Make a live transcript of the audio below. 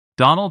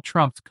Donald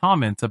Trump's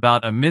comments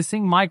about a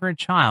missing migrant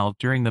child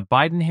during the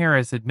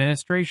Biden-Harris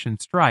administration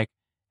strike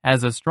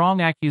as a strong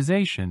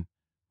accusation,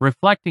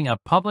 reflecting a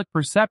public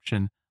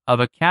perception of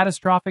a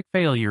catastrophic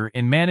failure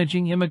in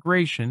managing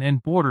immigration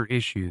and border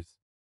issues.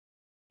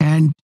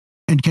 And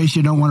in case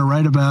you don't want to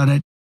write about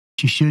it,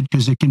 you should,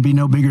 because it can be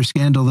no bigger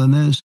scandal than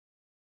this.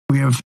 We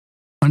have,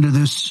 under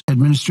this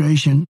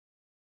administration,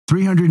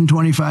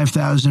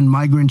 325,000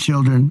 migrant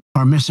children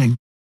are missing.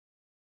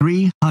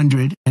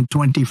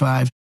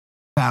 325,000.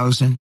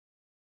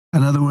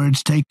 In other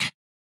words, take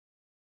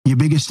your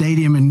biggest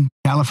stadium in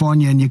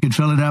California and you could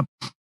fill it up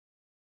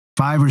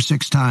 5 or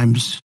 6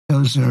 times.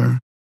 Those are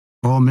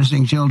all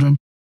missing children.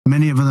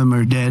 Many of them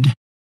are dead.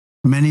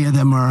 Many of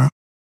them are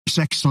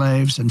sex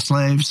slaves and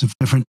slaves of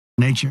different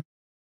nature.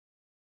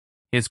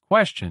 His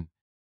question,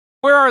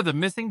 "Where are the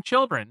missing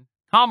children,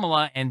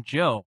 Kamala and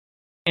Joe?"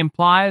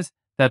 implies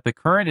that the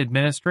current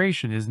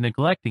administration is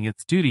neglecting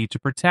its duty to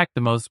protect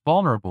the most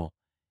vulnerable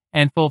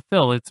and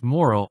fulfill its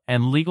moral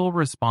and legal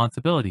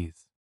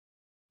responsibilities.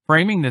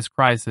 Framing this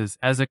crisis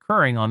as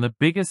occurring on the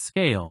biggest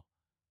scale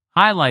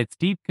highlights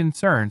deep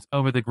concerns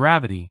over the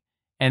gravity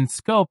and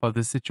scope of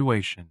the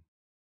situation.